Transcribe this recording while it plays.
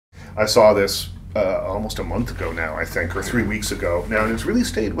I saw this almost a month ago now, I think, or 3 weeks ago now, and it's really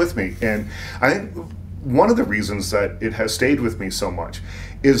stayed with me. And I think one of the reasons that it has stayed with me so much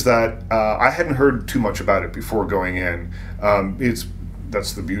is that I hadn't heard too much about it before going in.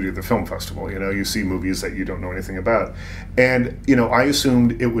 That's the beauty of the film festival. You know, you see movies that you don't know anything about. And, you know, I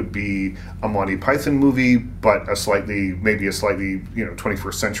assumed it would be a Monty Python movie, but maybe a slightly, you know,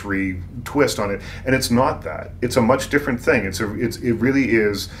 21st century twist on it. And it's not that. It's a much different thing. It really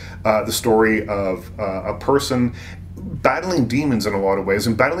is the story of a person battling demons in a lot of ways,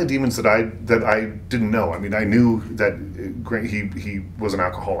 and battling demons that I didn't know. I mean, I knew that he was an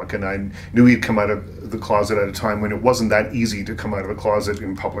alcoholic, and I knew he'd come out of the closet at a time when it wasn't that easy to come out of a closet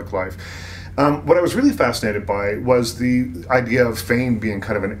in public life. What I was really fascinated by was the idea of fame being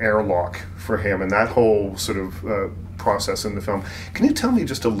kind of an airlock for him, and that whole sort of process in the film. Can you tell me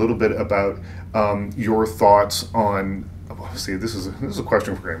just a little bit about your thoughts on? See, this is a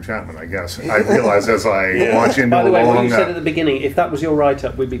question for Graham Chapman, I guess. I realize as I watch into By the way, what you said at the beginning, if that was your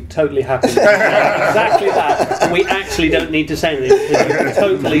write-up, we'd be totally happy with exactly that. And we actually don't need to say anything. You've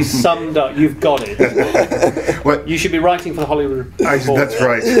totally summed up. You've got it. What? You should be writing for the Hollywood Reporter. That's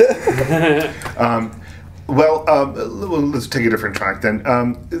right. Well, let's take a different track then.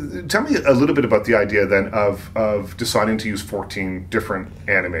 Tell me a little bit about the idea then of deciding to use 14 different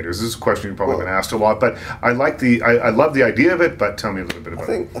animators. This is a question you've probably been asked a lot, but I love the idea of it. But tell me a little bit about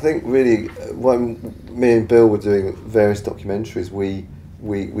it. I think really when me and Bill were doing various documentaries,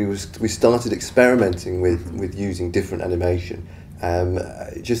 we started experimenting with using different animation.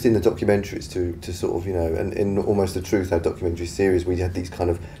 Just in the documentaries to sort of, you know, and in Almost the Truth, our documentary series, we had these kind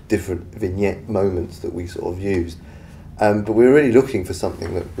of different vignette moments that we sort of used. But we were really looking for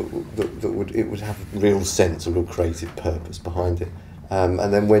something that would have a real sense, a real creative purpose behind it.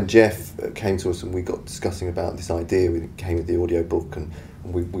 And then when Jeff came to us and we got discussing about this idea, we came with the audio book and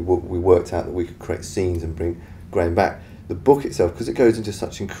we worked out that we could create scenes and bring Graham back. The book itself, because it goes into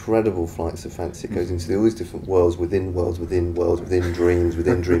such incredible flights of fancy, it goes into all these different worlds within worlds, within worlds, within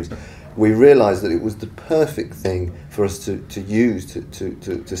dreams. We realised that it was the perfect thing for us to use to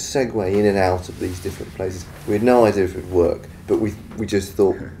segue in and out of these different places. We had no idea if it would work, but we just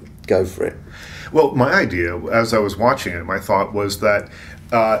thought, go for it. Well, my idea, as I was watching it, my thought was that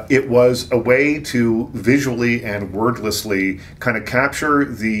it was a way to visually and wordlessly kind of capture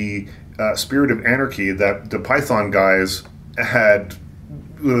the spirit of anarchy that the Python guys had,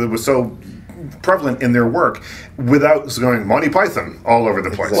 was so prevalent in their work, without going Monty Python all over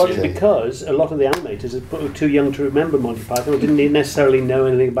the place. Well, because a lot of the animators were too young to remember Monty Python, or didn't necessarily know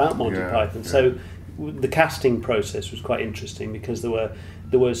anything about Monty Python. So the casting process was quite interesting, because there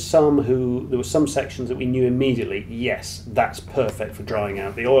were some sections that we knew immediately, yes, that's perfect for drawing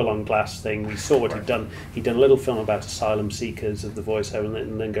out the oil on glass thing. We saw what he'd done. He'd done a little film about asylum seekers of the voiceover,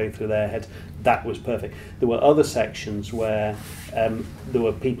 and then going through their heads. That was perfect. There were other sections where there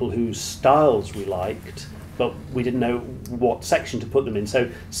were people whose styles we liked, but we didn't know what section to put them in. So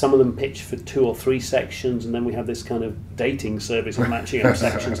some of them pitched for 2 or 3 sections, and then we have this kind of dating service of matching up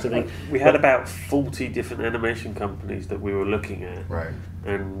sections to things. We had about 40 different animation companies that we were looking at. Right.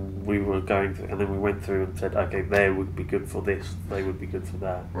 And we were going through, and then we went through and said, okay, they would be good for this, they would be good for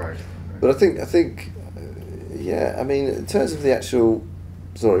that. Right. But I think, yeah, I mean, in terms of the actual...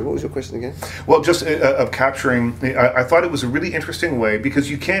 Sorry, what was your question again? Well, just of capturing, I thought it was a really interesting way, because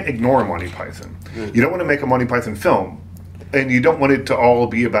you can't ignore Monty Python. You don't want to make a Monty Python film, and you don't want it to all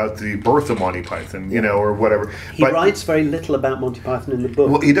be about the birth of Monty Python, you know, or whatever. He writes very little about Monty Python in the book.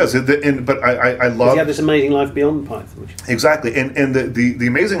 Well, he does, but I love... He had this amazing life beyond Python. Exactly, and the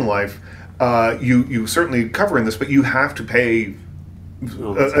amazing life, you certainly cover in this, but you have to pay...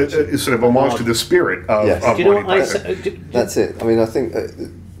 sort of homage to the spirit of Do you know Monty what Python. That's it. I mean, I think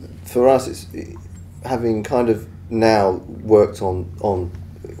for us, it's having kind of now worked on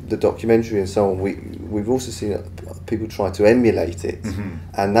the documentary and so on. We've also seen people try to emulate it,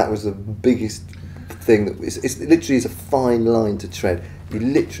 and that was the biggest thing. That it's literally is a fine line to tread. You're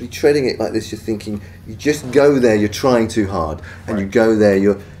literally treading it like this. You're thinking, you just go there. You're trying too hard, and you go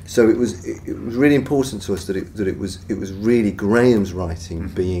there. So it was really important to us that it was really Graham's writing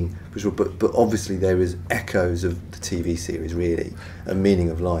being visual, but obviously there is echoes of the TV series, really, a meaning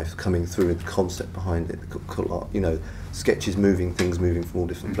of life coming through, and the concept behind it, you know, sketches moving, things moving from all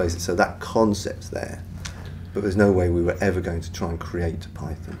different places. So that concept's there, but there's no way we were ever going to try and create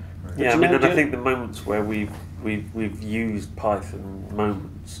Python. Yeah, I mean, and I think the moments where we've used Python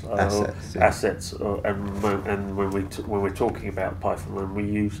moments, assets, and when we're talking about Python, when we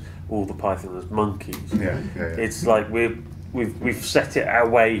use all the Python as monkeys, it's like we've set it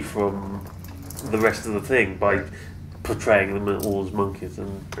away from the rest of the thing by portraying them all as monkeys, and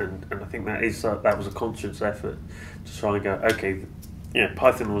I think that was a conscious effort to try and go, okay,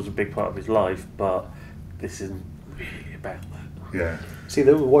 Python was a big part of his life, but this isn't really about that. Yeah. See,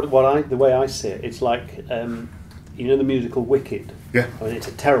 the way I see it, it's like the musical Wicked. Yeah. I mean, it's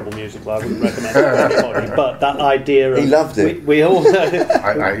a terrible musical. I wouldn't recommend it to anybody. But that idea of he loved it. We all know.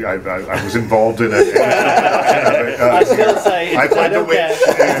 I was involved in it. I still say I don't care.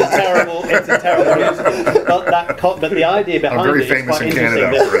 It's a terrible musical. But the idea behind very it is famous quite in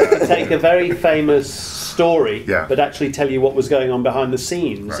interesting. Canada To take a very famous story, Yeah. but actually tell you what was going on behind the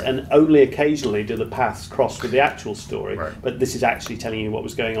scenes, Right. and only occasionally do the paths cross with the actual story. Right. But this is actually telling you what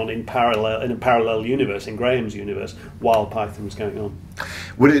was going on in a parallel universe, in Graham's universe, while Python was going on.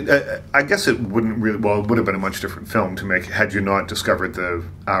 Would it? I guess it wouldn't really. Well, it would have been a much different film to make had you not discovered the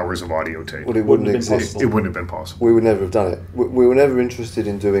hours of audio tape. Well, it Wouldn't have been exist. possible. It wouldn't have been possible. We would never have done it. We were never interested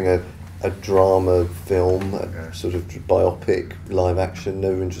in doing a drama film, a sort of biopic, live action.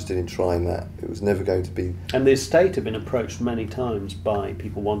 Never interested in trying that. It was never going to be. And the estate had been approached many times by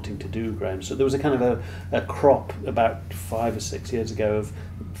people wanting to do Graham. So there was a kind of a crop about 5 or 6 years ago of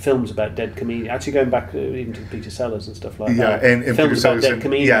films about dead comedians. Actually, going back even to Peter Sellers and stuff like that. And films Peter about Sellers dead and,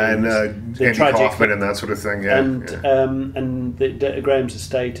 comedians. and Andy Kaufman and that sort of thing. Yeah, And Graham's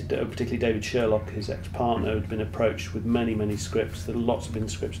estate, particularly David Sherlock, his ex-partner, had been approached with many scripts. There were lots of been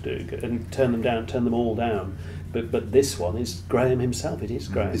scripts to do, and he turned them all down. But this one is Graham himself. It is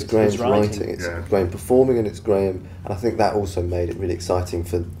Graham. It's Graham's his writing. It's Graham performing, and it's Graham. And I think that also made it really exciting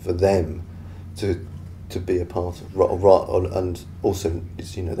for them to be a part of. And also,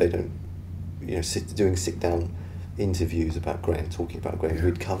 they don't sit down interviews about Graham, talking about Graham. Yeah.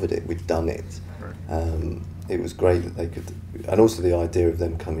 We'd covered it. We'd done it. Right. It was great that they could, and also the idea of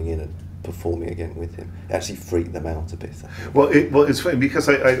them coming in and performing again with him actually freaked them out a bit. Well, it's funny because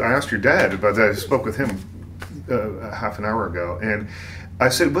I asked your dad about that. I spoke with him half an hour ago, and I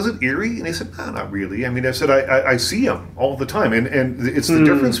said, "Was it eerie?" And he said, "No, not really." I mean, I said, "I see him all the time, and it's the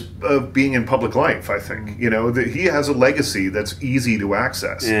difference of being in public life. I think that he has a legacy that's easy to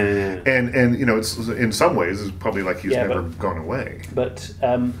access, and it's in some ways it's probably like he's never gone away. But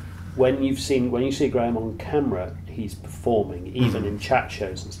when you see Graham on camera, he's performing, even in chat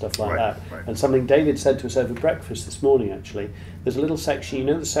shows and stuff like that. Right. And something David said to us over breakfast this morning, actually, there's a little section,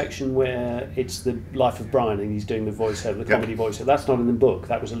 the section where it's the life of Brian and he's doing the voiceover, the comedy voiceover. That's not in the book.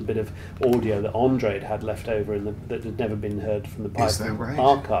 That was a little bit of audio that Andre had left over that had never been heard from the Python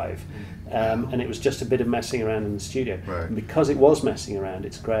archive. And it was just a bit of messing around in the studio. Right. And because it was messing around,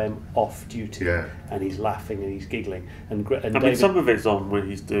 it's Graham off duty, and he's laughing and he's giggling. And David, some of it's on when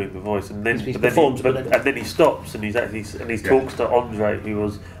he's doing the voice, and then he performs, and then he stops and he talks to Andre, who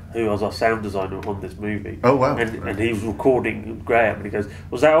was our sound designer on this movie. Oh wow! And he was recording Graham, and he goes,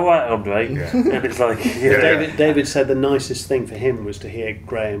 "Was that all right, Andre?" Yeah. And it's like, David said the nicest thing for him was to hear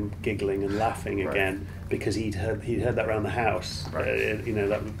Graham giggling and laughing again, because he'd heard that around the house.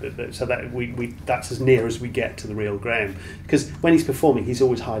 So that's as near as we get to the real Graham. Because when he's performing, he's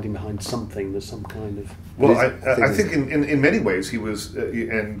always hiding behind something. There's some kind of. Well, I think in many ways he was,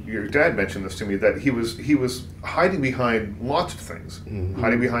 and your dad mentioned this to me, that he was hiding behind lots of things,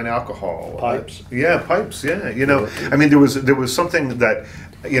 hiding behind alcohol, pipes. Pipes. Yeah, I mean, there was something that,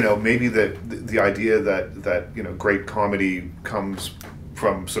 maybe the idea that great comedy comes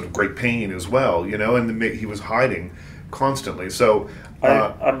from sort of great pain as well, and he was hiding constantly. So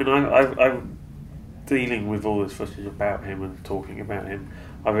I'm dealing with all this footage about him and talking about him.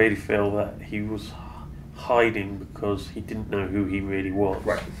 I really feel that he was hiding because he didn't know who he really was,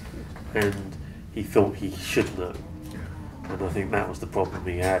 and he thought he should know. And I think that was the problem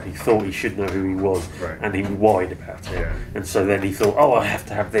he had. He thought he should know who he was, and he lied about it. Yeah. And so then he thought, I have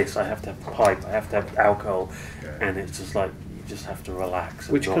to have this, I have to have the pipe, I have to have alcohol, and it's just like, just have to relax.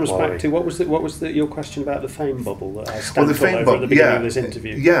 Which comes back to what was your question about the fame bubble that I the stamped fame over bubble, at the beginning of this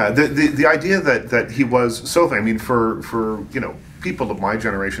interview? Yeah, the idea that he was so famous. I mean, for people of my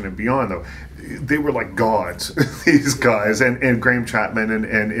generation and beyond, though, they were like gods. These guys, and Graham Chapman,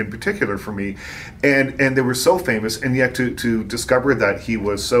 and in particular for me, and they were so famous, and yet to discover that he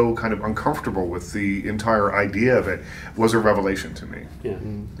was so kind of uncomfortable with the entire idea of it was a revelation to me. Yeah,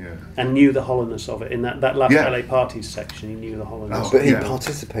 and knew the hollowness of it in that last LA Parties section. He knew the hollowness, but he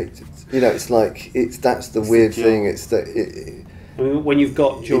participated. It's like that's the weird thing. It's that. I mean, when you've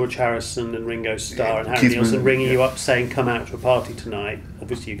got George Harrison and Ringo Starr and Harry Nilsson ringing you up saying, "Come out to a party tonight,"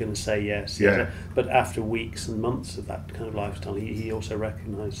 obviously you're going to say yes. Yeah. But after weeks and months of that kind of lifestyle, he also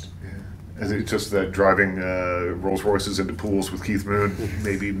recognised. Yeah. Is it just that driving Rolls Royces into pools with Keith Moon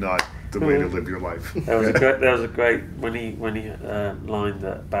maybe not the way to live your life. There was a great when he line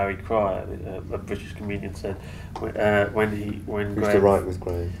that Barry Cryer, a British comedian, said when Used to write with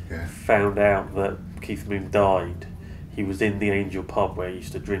Graham. found out that Keith Moon died. He was in the Angel pub where he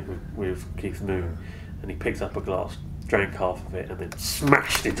used to drink with Keith Moon, and he picked up a glass, drank half of it, and then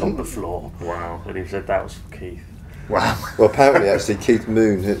smashed it on the floor. Wow! And he said that was for Keith. Wow. Well, apparently, actually, Keith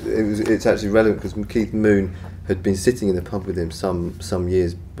Moon. It's actually relevant because Keith Moon had been sitting in the pub with him some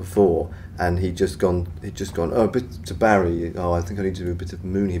years before, and he'd just gone. Oh, a bit to Barry. Oh, I think I need to do a bit of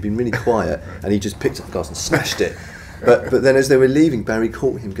Moon. He'd been really quiet, and he just picked up the glass and smashed it. But then, as they were leaving, Barry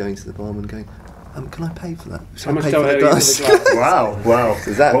caught him going to the barman, going, "Can I pay for that? How much do I owe you for the glass?" Wow.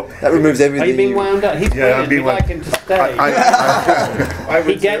 So that removes everything. Are you being wound up? He's brilliant. We'd like him to stay.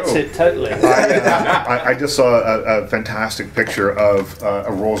 He gets it totally. I just saw a fantastic picture of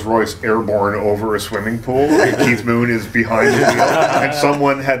a Rolls Royce airborne over a swimming pool. And Keith Moon is behind the wheel, and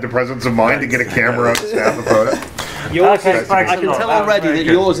someone had the presence of mind to get a camera out and snap a photo. Yours is, I can tell already that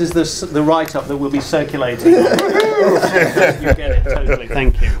yours is the write-up that will be circulating. You get it totally.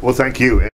 Thank you. Well, thank you.